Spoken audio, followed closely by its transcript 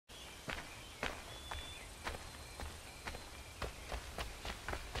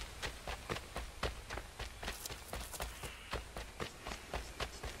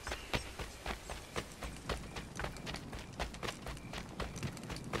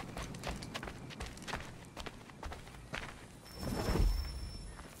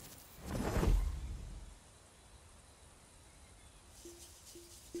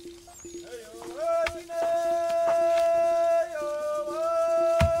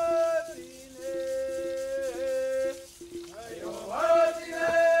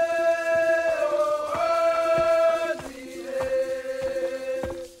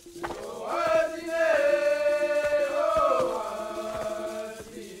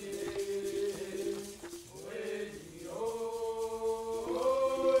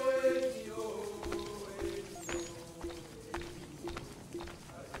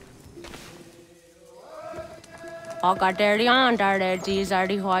Agaderian Daredi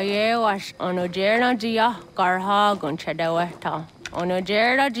Zardi Hoye was Onogera Gia, Garha Gunchedeweta.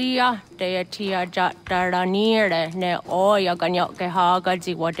 Onogera Gia, Deatia Jataraniere, ne Oya Ganyoke Haga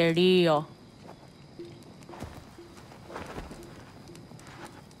Ziwaterio.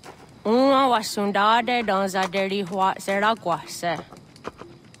 Uma was sundade dans Zaderi Hua Seraguase.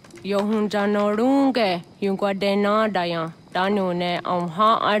 Yohunja Norunge, Yunguadena Dayan, Danune,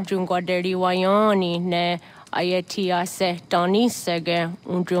 Amha Ajunguaderi Wayani, ne. Ayetia se Danisege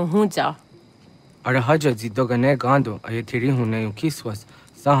Unjunza. Arahaja Zidogane Gando, Ayetiri Hune Kiswas,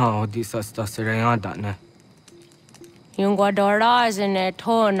 Saha Odisas Tasirayandane. Yunguadora is in a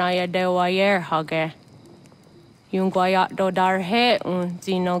ton Ayadewayer Hage. Yunguayat Dodarhe un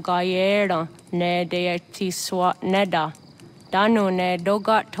Zinogayera, ne deetiswa neda. Danu ne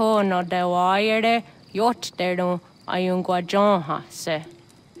dogat tono de wayere, yot deru Ayunguajonha se.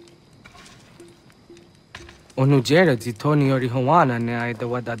 Onugera Zitoni Orihuana ne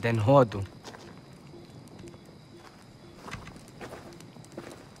Aidawada Den Hodu.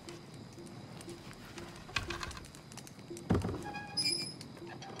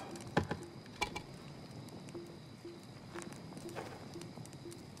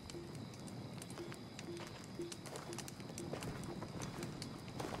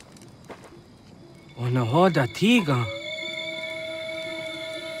 Onahoda Tiga.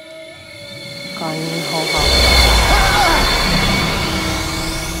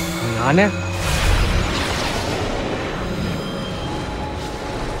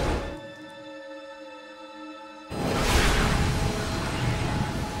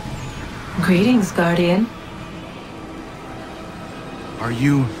 Greetings, Guardian. Are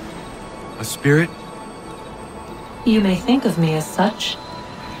you a spirit? You may think of me as such.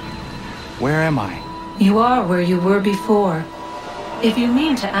 Where am I? You are where you were before. If you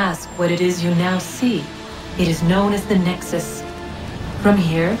mean to ask what it is you now see, it is known as the Nexus. From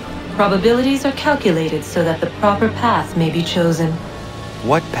here, probabilities are calculated so that the proper path may be chosen.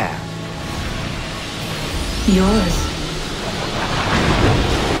 What path? Yours.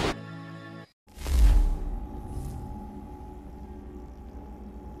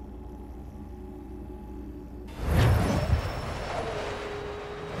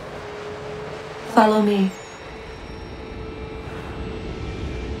 Follow me.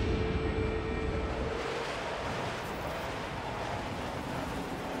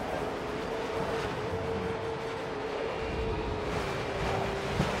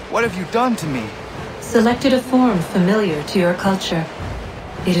 What have you done to me? Selected a form familiar to your culture.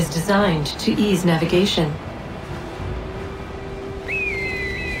 It is designed to ease navigation.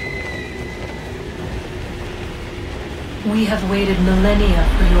 We have waited millennia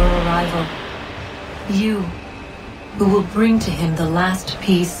for your arrival. You, who will bring to him the last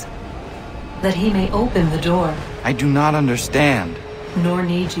piece, that he may open the door. I do not understand. Nor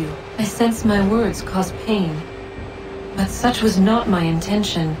need you. I sense my words cause pain. But such was not my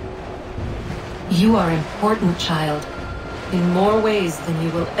intention. You are important, child, in more ways than you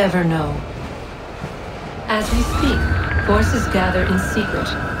will ever know. As we speak, forces gather in secret,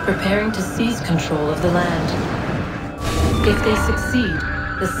 preparing to seize control of the land. If they succeed,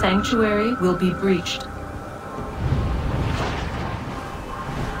 the sanctuary will be breached.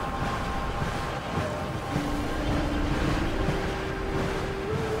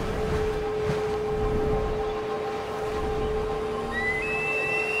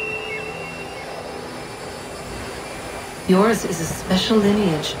 Yours is a special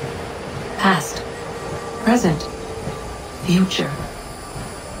lineage. Past, present, future.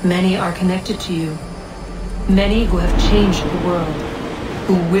 Many are connected to you. Many who have changed the world,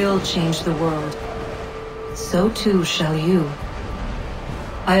 who will change the world. So too shall you.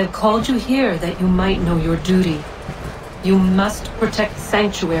 I have called you here that you might know your duty. You must protect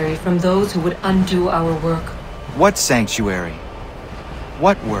Sanctuary from those who would undo our work. What Sanctuary?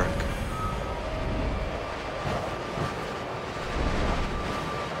 What work?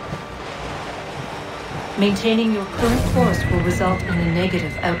 Maintaining your current course will result in a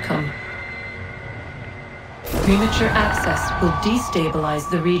negative outcome. Premature access will destabilize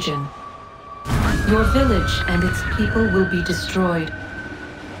the region. Your village and its people will be destroyed.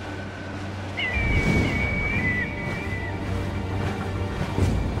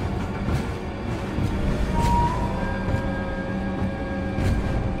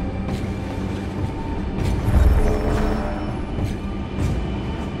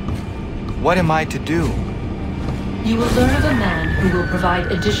 What am I to do? You will learn of a man who will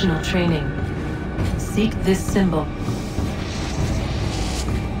provide additional training. Seek this symbol.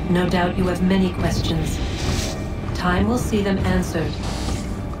 No doubt you have many questions. Time will see them answered.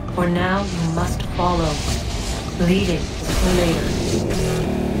 For now, you must follow. Leading is for later.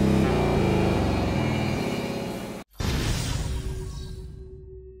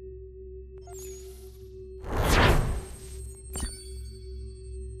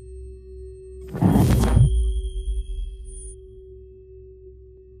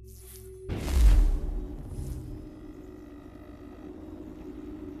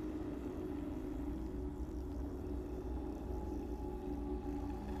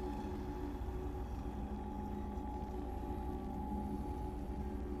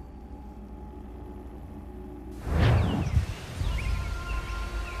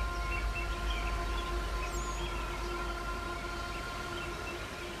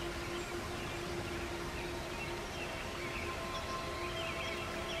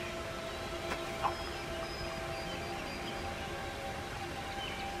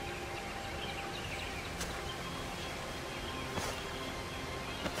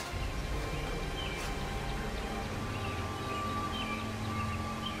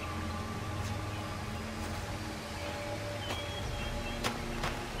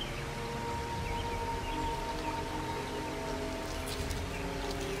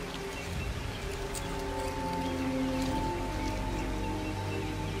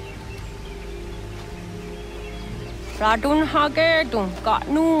 Radun hagedun, got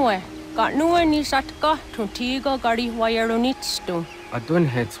nue ni satka, tuntigo gari wayerunitstu. Adun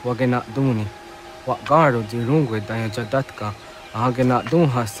heads wagena duni. What garo di rungwe daya jadatka, ahagena dun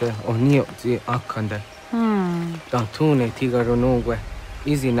hase o nio di akande. Tune tigaro nungwe,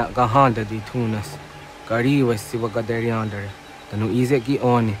 easy na gahanda di tunas. Gariwe si wagaderiandere, tanu easy gi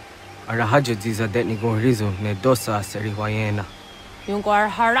oni. Arahaja ziza detni go rizu ne dosa seri wayena. Yungar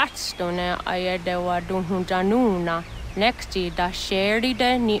haratstone ayede wadun hunjanuna, nexti da sheri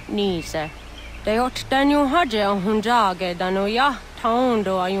de nise. De ot danu haje on hunjage danu ya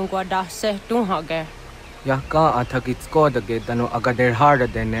taundo ayungwa da se dunhage. Ya ka atakit skodage danu agader harda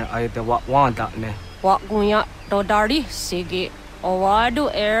dene ayede wanda ne. Wat gunya do dari sigi, o wadu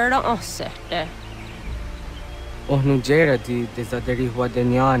era osete. Ohnu jera di desaderi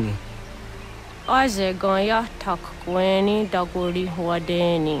wadenyani. Aze goya tak gweni daguri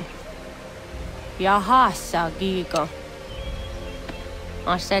huadeni. Yahasa giga.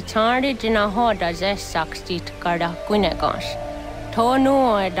 Ase tari jina hoda ze sakstit kada gunegas.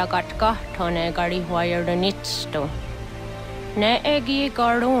 Tonu e dagatka tone gari huayernitsto. Ne egi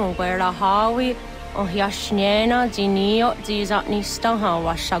garun gwera hawi o yashnena zinio zizatnista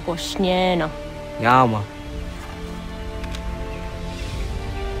hawa shagoshnena. Yama.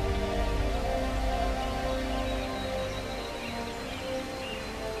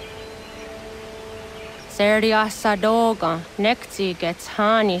 Seria sadoga, nekti gets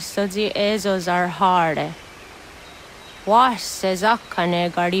hani sudzi ezos are harde. Was sezakane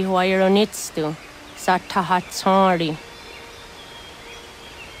gari huayronitstu, satahatsari.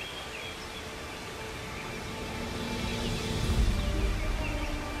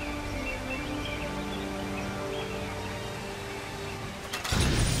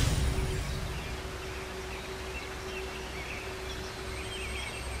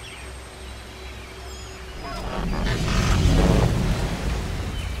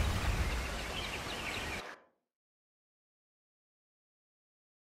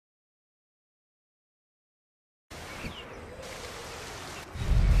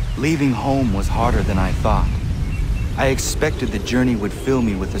 Leaving home was harder than I thought. I expected the journey would fill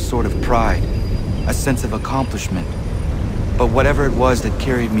me with a sort of pride, a sense of accomplishment. But whatever it was that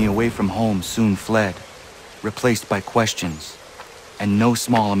carried me away from home soon fled, replaced by questions, and no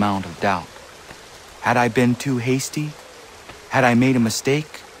small amount of doubt. Had I been too hasty? Had I made a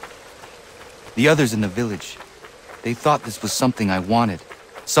mistake? The others in the village, they thought this was something I wanted,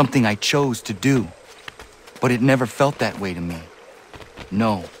 something I chose to do. But it never felt that way to me.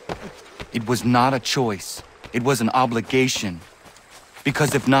 No, it was not a choice. It was an obligation.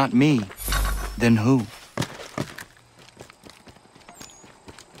 Because if not me, then who?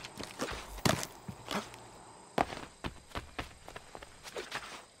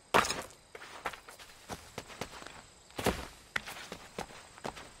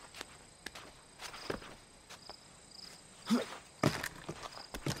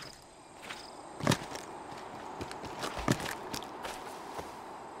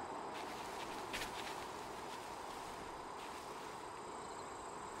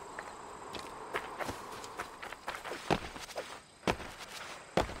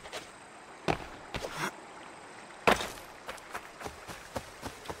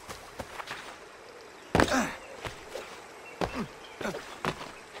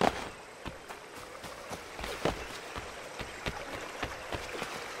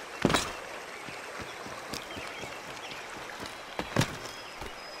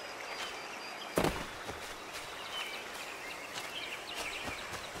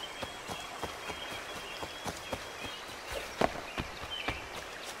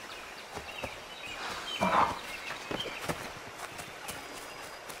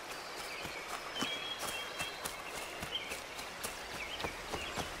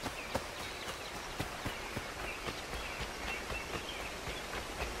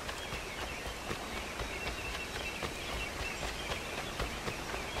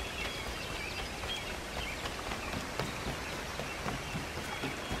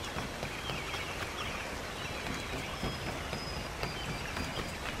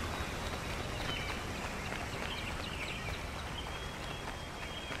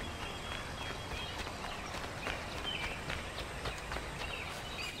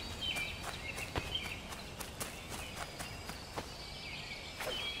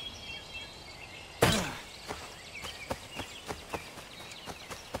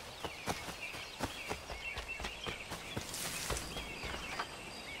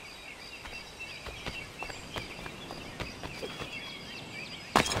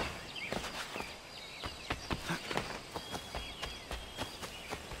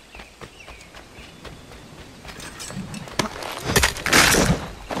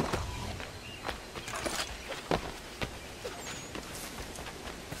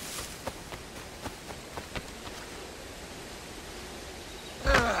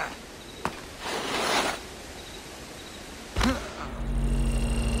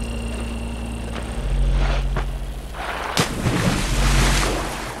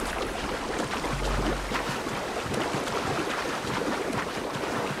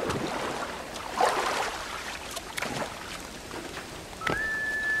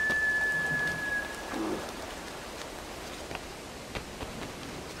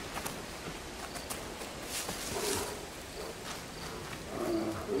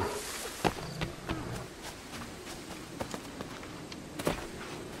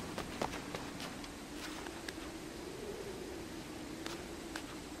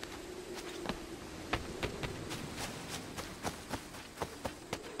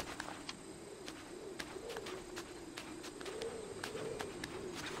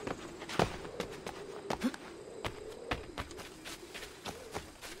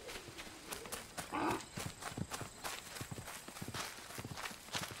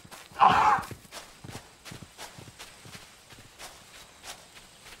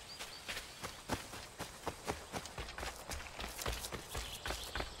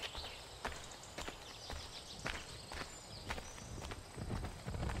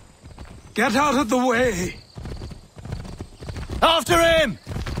 Get out of the way! After him!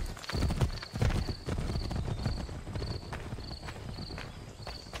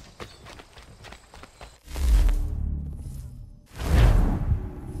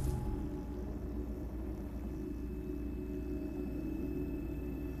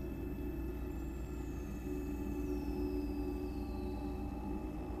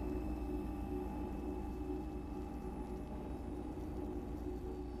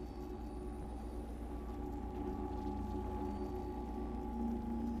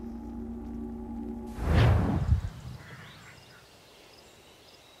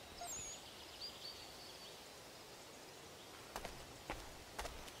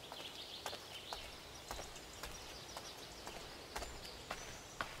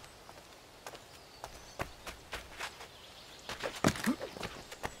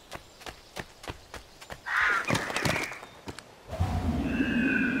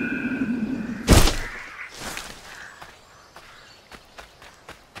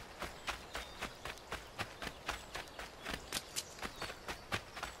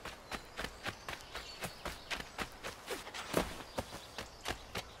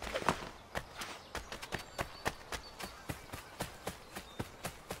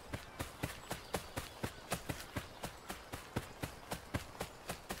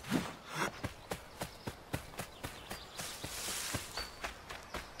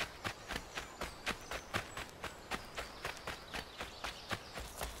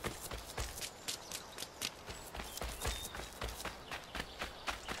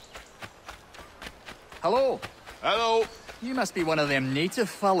 Hello. Hello. You must be one of them native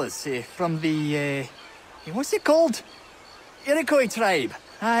fellas, from the, what's it called? Iroquois tribe.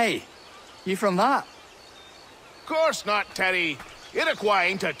 Aye. You from that? Course not, Terry. Iroquois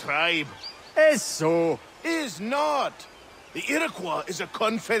ain't a tribe. Is so. Is not. The Iroquois is a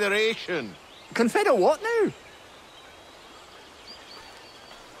confederation. Confederate what now?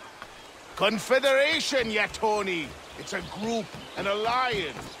 Confederation, ya Tony. It's a group, an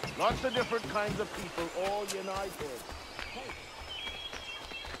alliance. Lots of different kinds of people all united.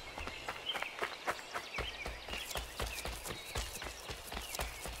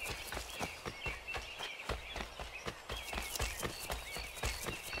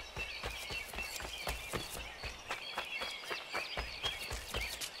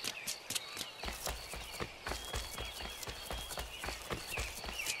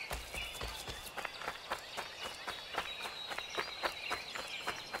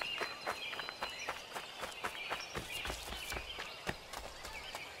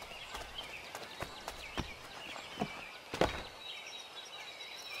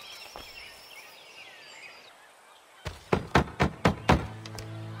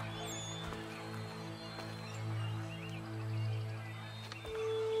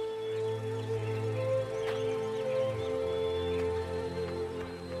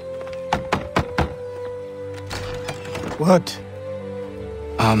 What?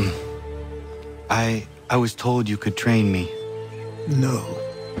 I was told you could train me. No.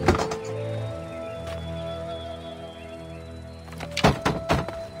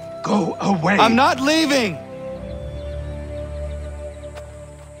 Go away! I'm not leaving!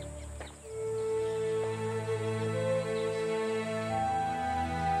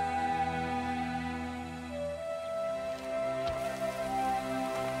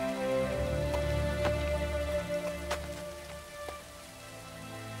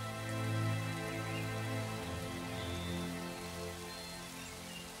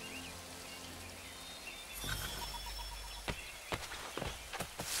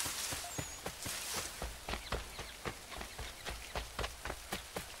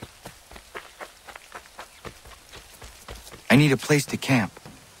 I need a place to camp.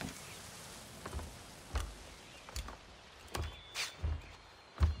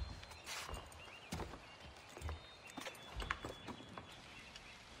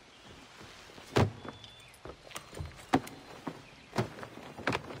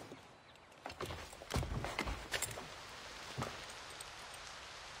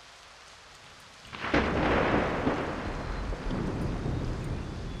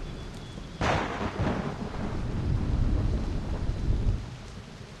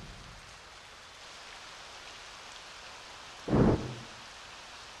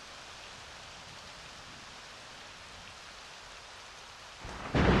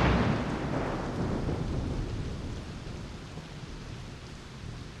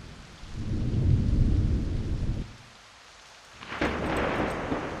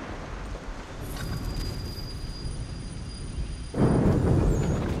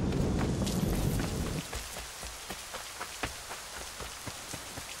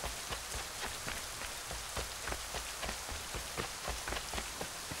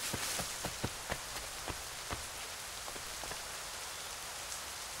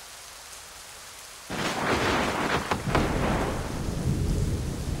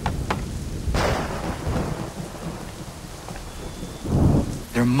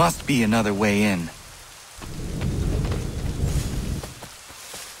 There must be another way in.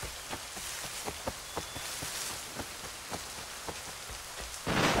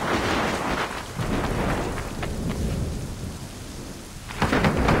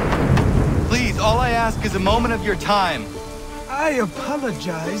 Please, all I ask is a moment of your time. I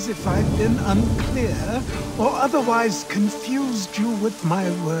apologize if I've been unclear or otherwise confused you with my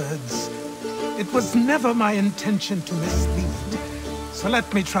words. It was never my intention to mislead, so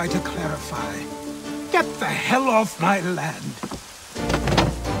let me try to clarify. Get the hell off my land!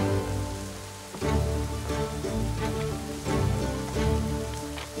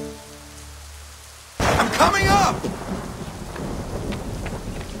 I'm coming up!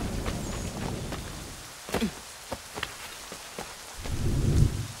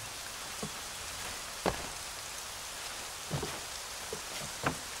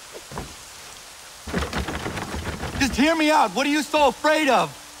 Just hear me out. What are you so afraid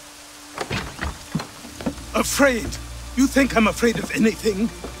of? Afraid? You think I'm afraid of anything?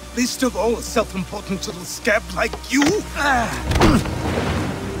 Least of all a self-important little scab like you?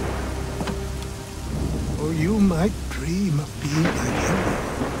 Or you might dream of being a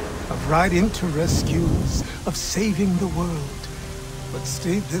hero, of riding to rescues, of saving the world. But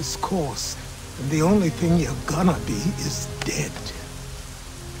stay this course, and the only thing you're gonna be is dead.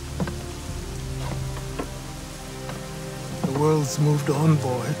 The world's moved on,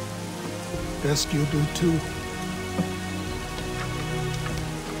 boy. Best you do too.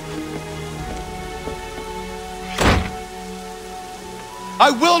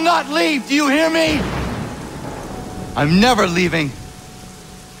 I will not leave! Do you hear me? I'm never leaving.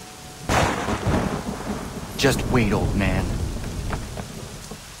 Just wait, old man.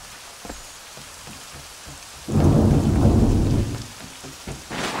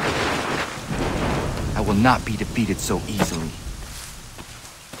 I will not be defeated so easily.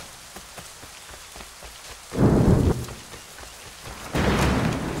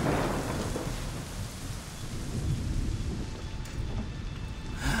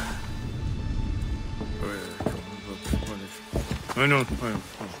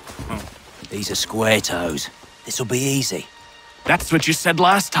 These are square toes. This'll be easy. That's what you said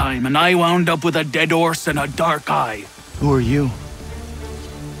last time, and I wound up with a dead horse and a dark eye. Who are you?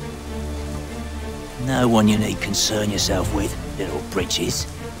 No one you need concern yourself with, little britches.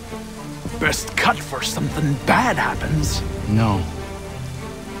 Best cut for something bad happens. No.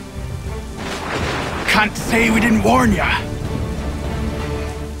 Can't say we didn't warn ya.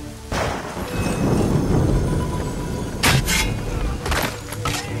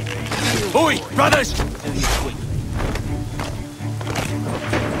 Oi, brothers! Should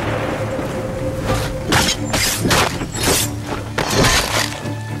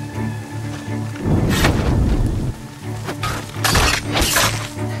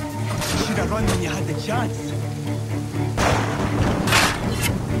have run when you had the chance.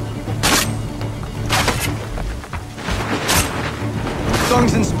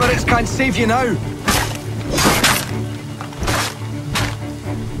 Songs and spirits can't save you now.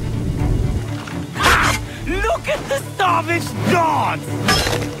 Look at the savage dance!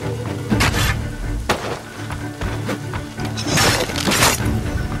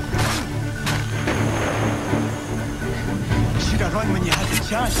 Should have run when you had the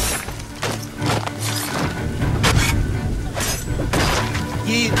chance.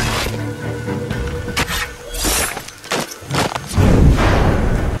 Yeah.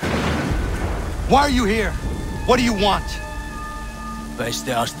 Why are you here? What do you want? Best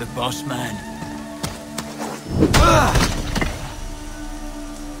ask the boss man.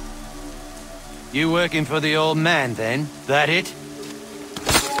 You working for the old man, then? That it?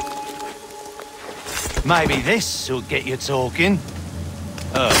 Maybe this'll get you talking.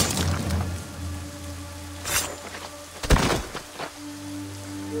 Oh.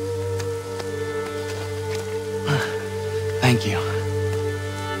 Thank you.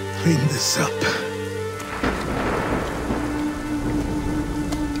 Clean this up.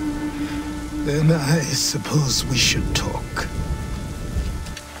 Then I suppose we should talk.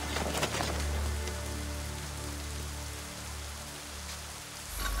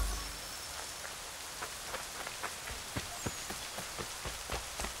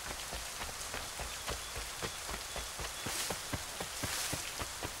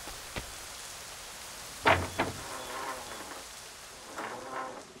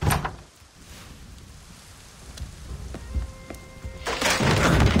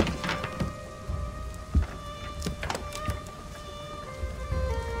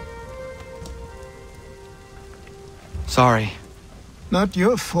 Sorry. Not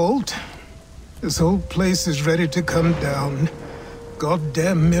your fault. This whole place is ready to come down.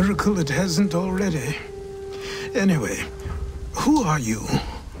 Goddamn miracle it hasn't already. Anyway, who are you?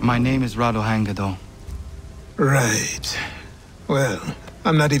 My name is Radohangado. Right. Well,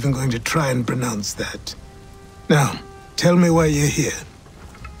 I'm not even going to try and pronounce that. Now, tell me why you're here.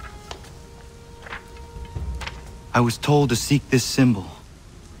 I was told to seek this symbol.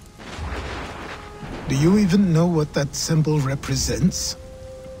 Do you even know what that symbol represents?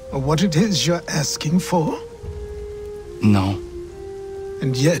 Or what it is you're asking for? No.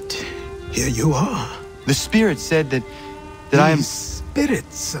 And yet, here you are. The spirit said that I am... These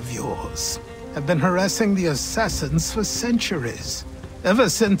spirits of yours have been harassing the assassins for centuries. Ever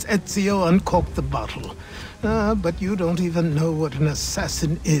since Ezio uncorked the bottle. But you don't even know what an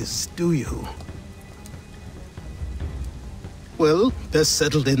assassin is, do you? Well, best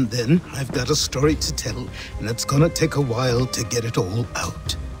settled in then. I've got a story to tell, and it's gonna take a while to get it all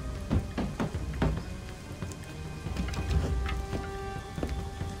out.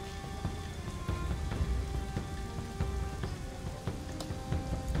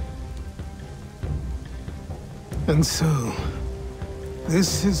 And so,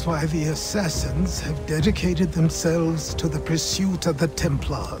 this is why the Assassins have dedicated themselves to the pursuit of the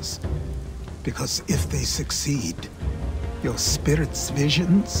Templars. Because if they succeed, your spirit's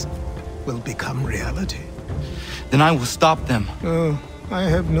visions will become reality. Then I will stop them. Oh, I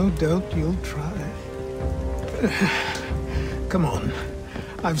have no doubt you'll try. Come on,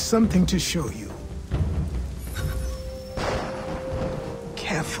 I've something to show you.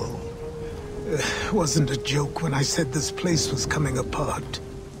 Careful. Wasn't a joke when I said this place was coming apart.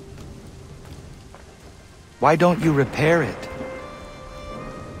 Why don't you repair it?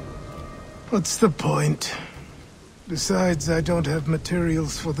 What's the point? Besides, I don't have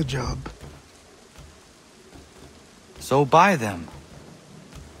materials for the job. So buy them.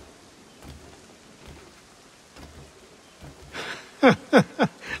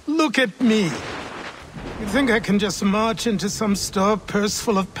 Look at me! You think I can just march into some store purse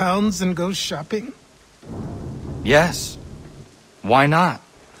full of pounds and go shopping? Yes. Why not?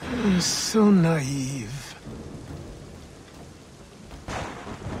 You're so naive.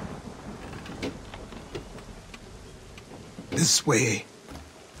 This way.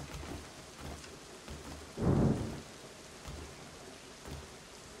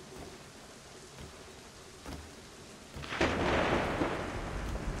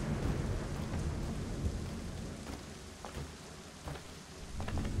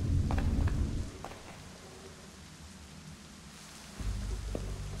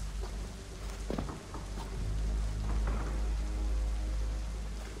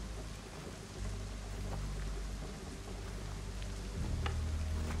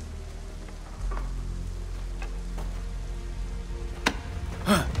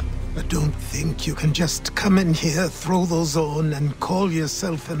 I don't think you can just come in here, throw those on, and call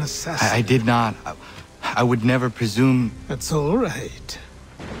yourself an assassin. I did not. I would never presume... That's all right.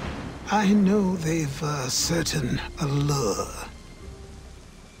 I know they've a certain allure.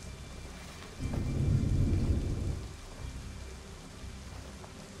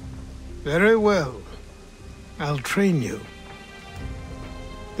 Very well. I'll train you.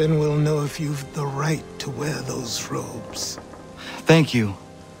 Then we'll know if you've the right to wear those robes. Thank you.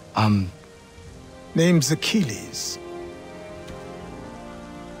 Name's Achilles.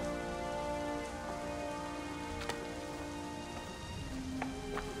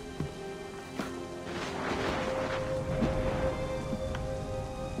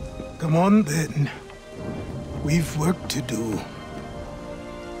 Come on, then. We've work to do.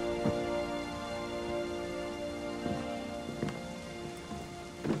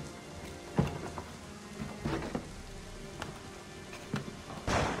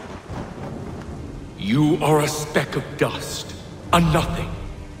 You are a speck of dust, a nothing.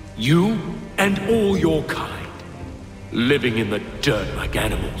 You and all your kind, living in the dirt like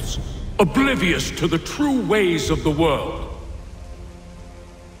animals, oblivious to the true ways of the world.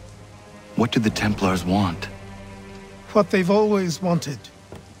 What do the Templars want? What they've always wanted.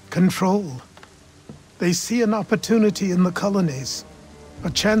 Control. They see an opportunity in the colonies. A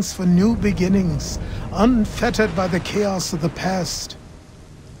chance for new beginnings, unfettered by the chaos of the past.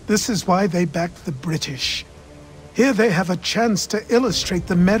 This is why they backed the British. Here they have a chance to illustrate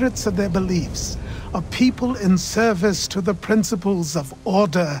the merits of their beliefs, a people in service to the principles of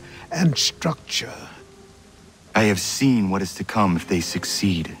order and structure. I have seen what is to come if they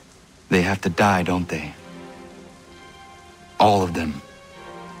succeed. They have to die, don't they? All of them.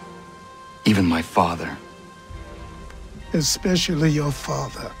 Even my father. Especially your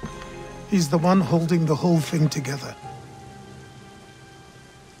father. He's the one holding the whole thing together.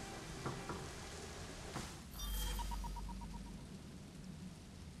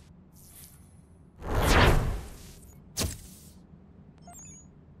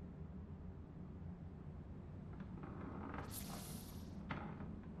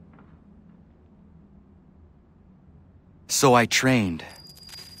 So I trained.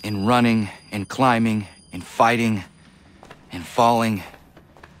 In running, in climbing, in fighting, in falling.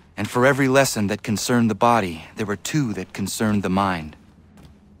 And for every lesson that concerned the body, there were two that concerned the mind.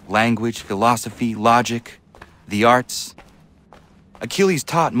 Language, philosophy, logic, the arts. Achilles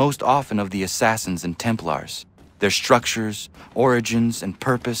taught most often of the assassins and Templars, their structures, origins, and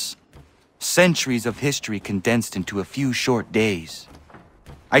purpose. Centuries of history condensed into a few short days.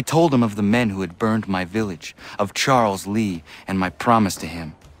 I told him of the men who had burned my village, of Charles Lee, and my promise to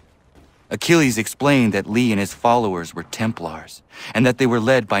him. Achilles explained that Lee and his followers were Templars, and that they were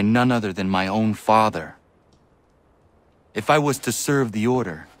led by none other than my own father. If I was to serve the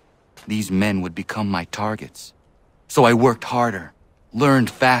order, these men would become my targets. So I worked harder, learned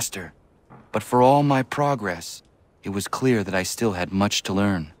faster, but for all my progress, it was clear that I still had much to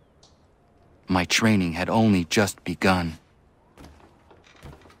learn. My training had only just begun.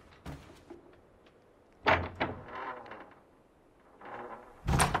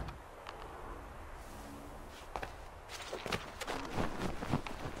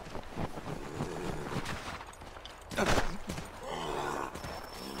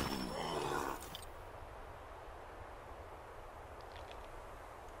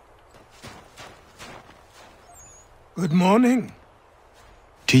 Good morning.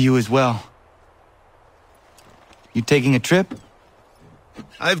 To you as well. You taking a trip?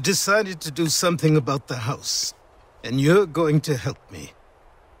 I've decided to do something about the house, and you're going to help me.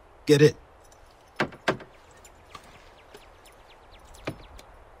 Get it?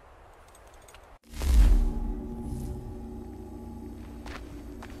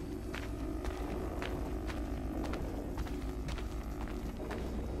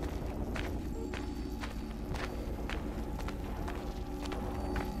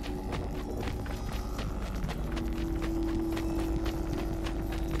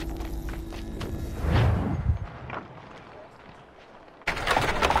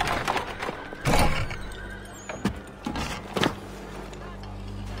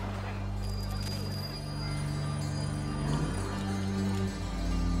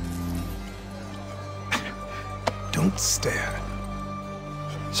 Don't stare.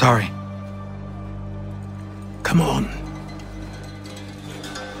 Sorry. Come on.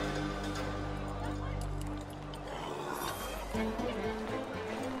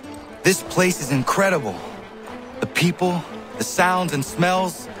 This place is incredible. The people, the sounds and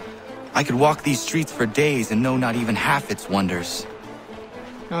smells. I could walk these streets for days and know not even half its wonders.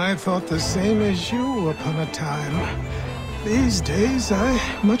 I thought the same as you upon a time. These days, I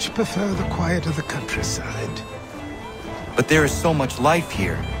much prefer the quiet of the countryside. But there is so much life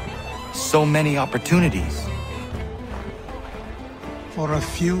here. So many opportunities. For a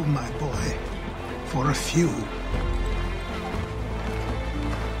few, my boy. For a few.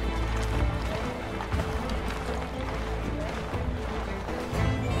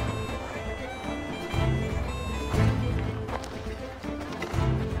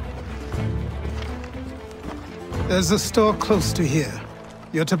 There's a store close to here.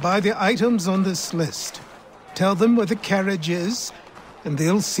 You're to buy the items on this list. Tell them where the carriage is, and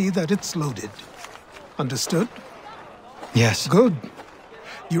they'll see that it's loaded. Understood? Yes. Good.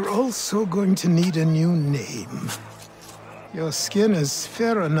 You're also going to need a new name. Your skin is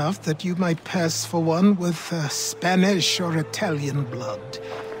fair enough that you might pass for one with Spanish or Italian blood.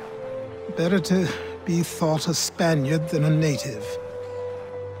 Better to be thought a Spaniard than a native.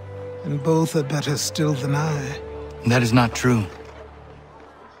 And both are better still than I. That is not true.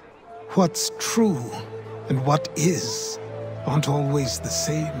 What's true and what is aren't always the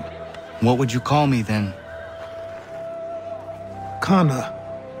same. What would you call me then? Kana.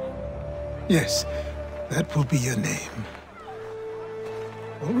 Yes, that will be your name.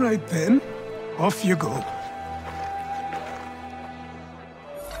 All right then, off you go.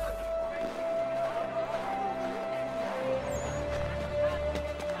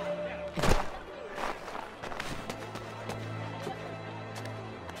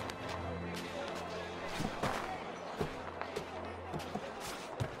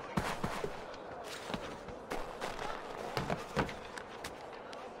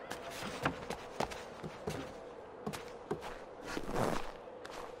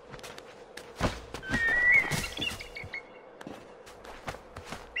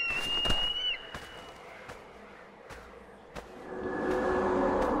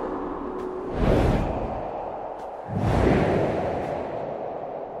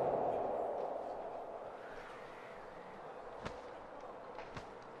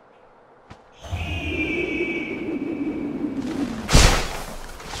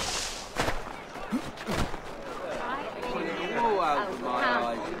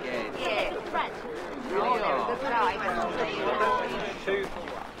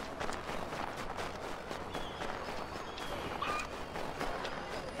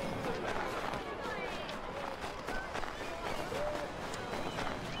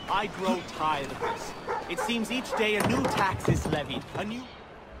 I grow tired of this. It seems each day a new tax is levied, a new...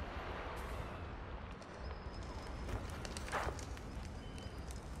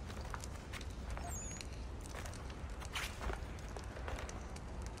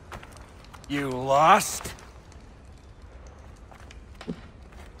 You lost?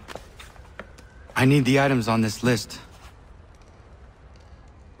 I need the items on this list.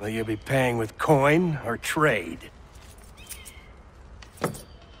 Will you be paying with coin or trade?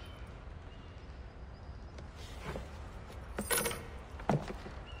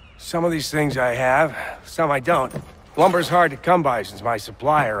 Some of these things I have, some I don't. Lumber's hard to come by since my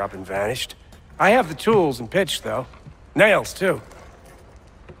supplier up and vanished. I have the tools and pitch, though. Nails, too.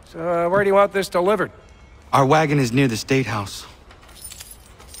 So, where do you want this delivered? Our wagon is near the State House.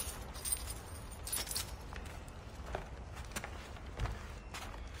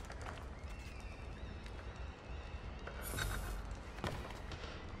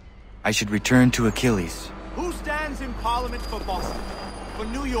 I should return to Achilles. Who stands in Parliament for Boston? For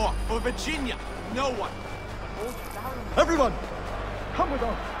New York? For Virginia? No one. Everyone, come with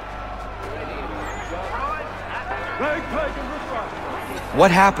us.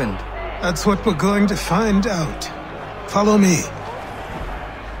 What happened? That's what we're going to find out. Follow me.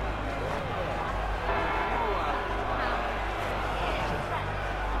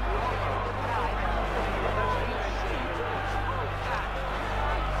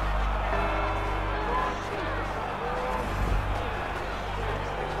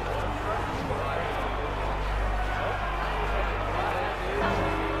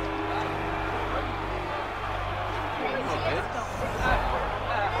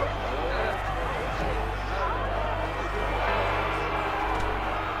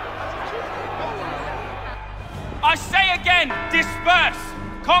 I say again, disperse!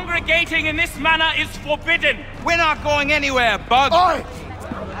 Congregating in this manner is forbidden! We're not going anywhere, Bug! Oi!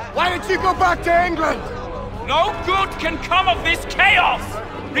 Why did you go back to England? No good can come of this chaos!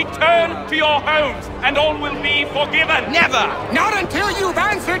 Return to your homes, and all will be forgiven! Never! Not until you've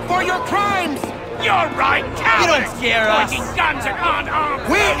answered for your crimes! You're right, cowards! You don't scare us! Pointing guns and unarmed!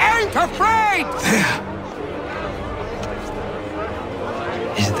 We ain't afraid!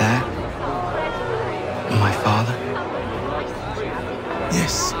 Is that my father?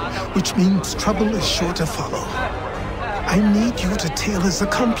 Yes, which means trouble is sure to follow. I need you to tail his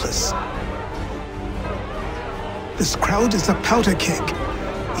accomplice. This crowd is a powder keg.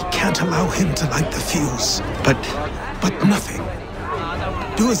 We can't allow him to light the fuse. But nothing.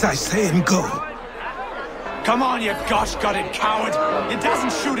 Do as I say and go. Come on, you gosh-gutted coward! It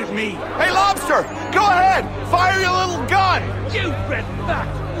doesn't shoot at me! Hey, Lobster! Go ahead! Fire your little gun! You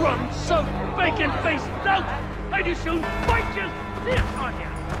red-backed, rum-soaked, bacon-faced lout! I do soon fight you! This on you!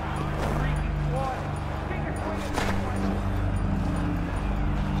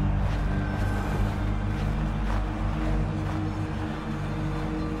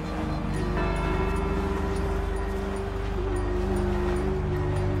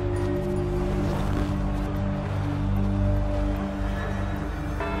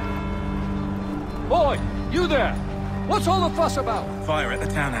 Boy, you there! What's all the fuss about? Fire at the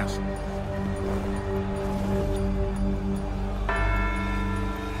townhouse.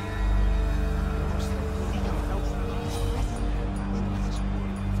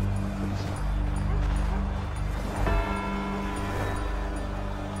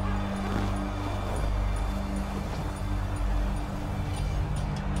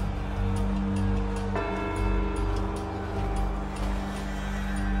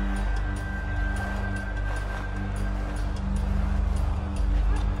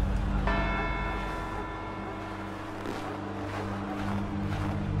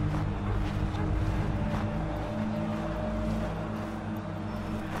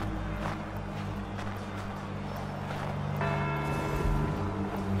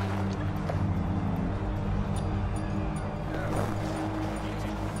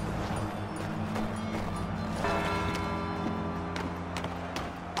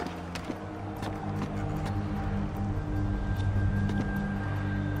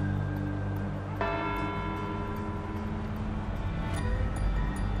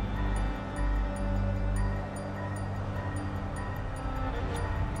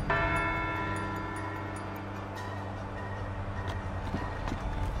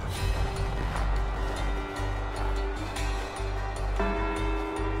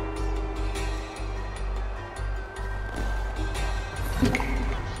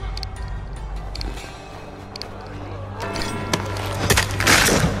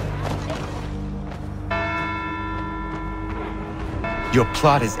 Your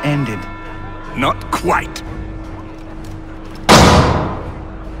plot is ended. Not quite.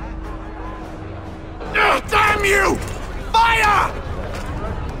 Damn you! Fire!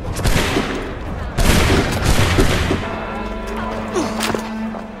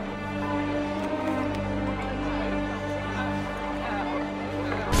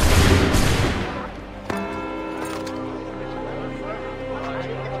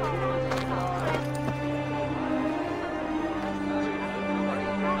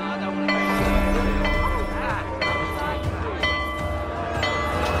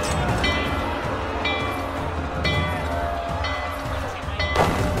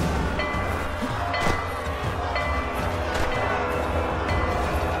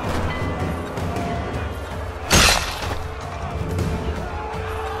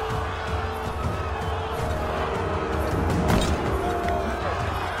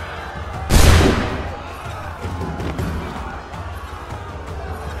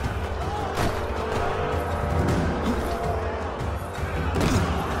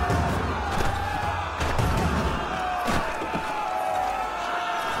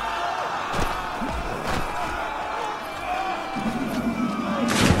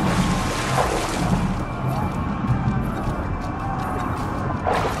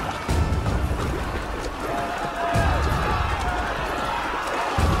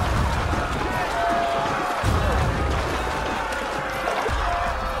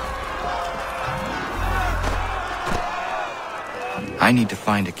 I need to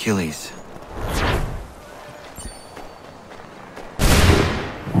find Achilles.